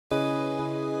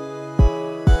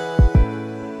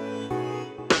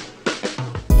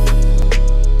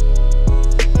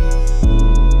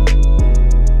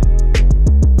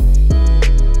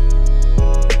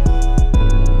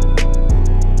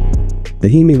The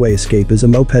Himiway Escape is a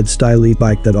moped-style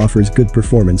e-bike that offers good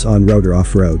performance on-road or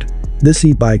off-road. This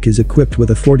e-bike is equipped with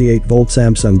a 48-volt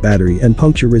Samsung battery and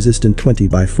puncture-resistant 20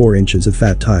 by 4 inches of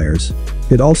fat tires.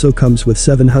 It also comes with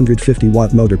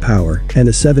 750-watt motor power and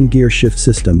a 7-gear shift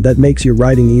system that makes your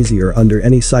riding easier under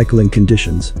any cycling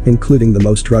conditions, including the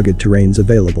most rugged terrains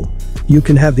available. You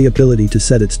can have the ability to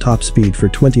set its top speed for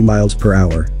 20 miles per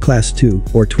hour, Class 2,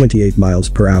 or 28 miles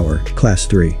per hour, Class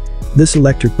 3. This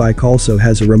electric bike also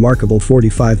has a remarkable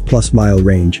 45+ mile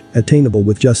range, attainable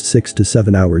with just 6 to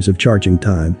 7 hours of charging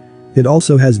time. It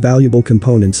also has valuable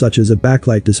components such as a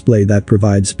backlight display that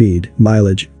provides speed,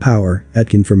 mileage, power,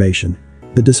 and information.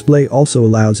 The display also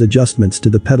allows adjustments to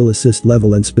the pedal assist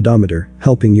level and speedometer,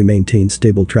 helping you maintain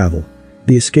stable travel.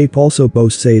 The Escape also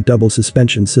boasts a double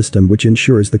suspension system which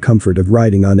ensures the comfort of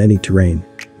riding on any terrain.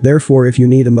 Therefore, if you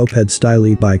need a moped-style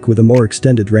e-bike with a more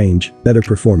extended range, better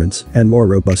performance, and more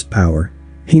robust power,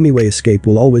 Himiway Escape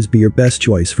will always be your best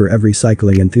choice for every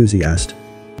cycling enthusiast.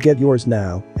 Get yours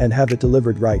now and have it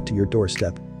delivered right to your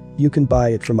doorstep. You can buy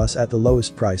it from us at the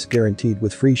lowest price guaranteed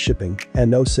with free shipping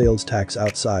and no sales tax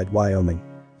outside Wyoming.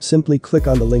 Simply click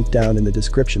on the link down in the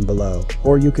description below,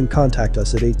 or you can contact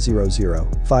us at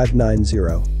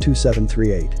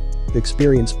 800-590-2738.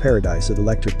 Experience paradise at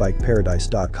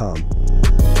electricbikeparadise.com.